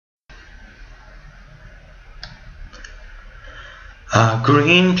A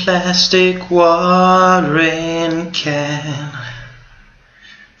green plastic watering can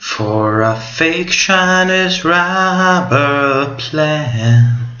for a fake Chinese rubber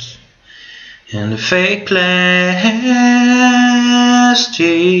plant, and a fake plastic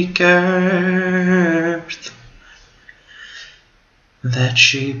earth that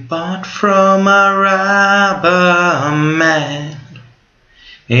she bought from a rubber man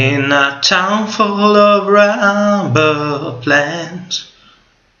in a town full of rubber plants,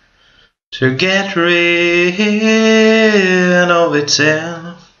 to get rid of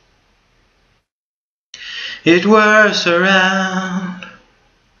itself. It whirls around,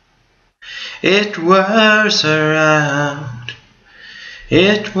 it whirls around,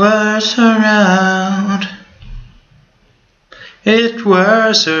 it whirls around, it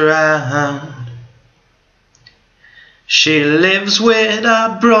whirls around. She lives with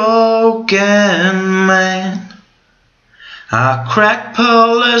a broken man, a cracked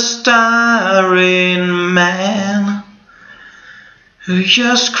polystyrene man, who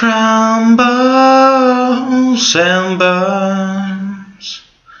just crumbles and burns.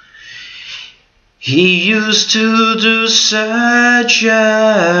 He used to do surgery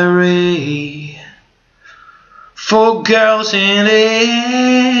for girls in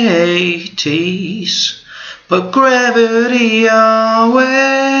the 80s, but gravity always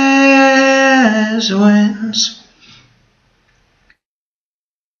wins.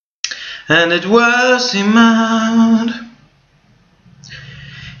 And it wears him out,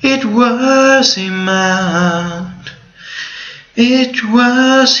 it wears him out, it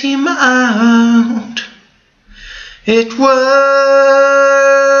wears him out, it wears.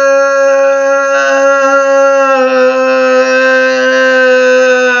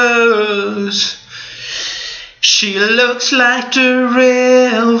 She looks like the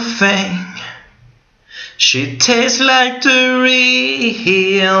real thing, she tastes like the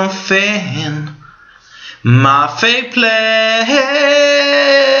real thing. My fake plastic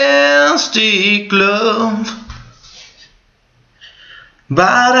glove,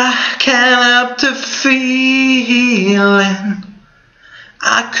 but I can't help the feeling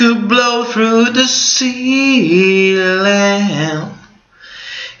I could blow through the ceiling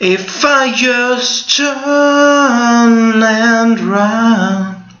if I just turn and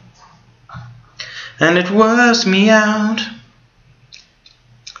run. And it wears me out,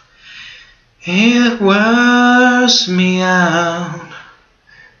 it wears me out,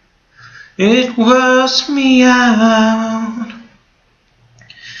 it wears me out.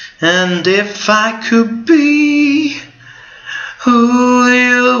 And if I could be who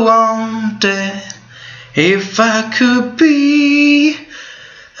you wanted, if I could be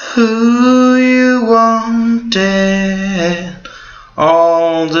who you wanted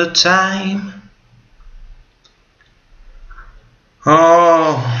all the time,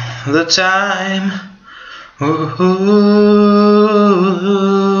 all the time, ooh.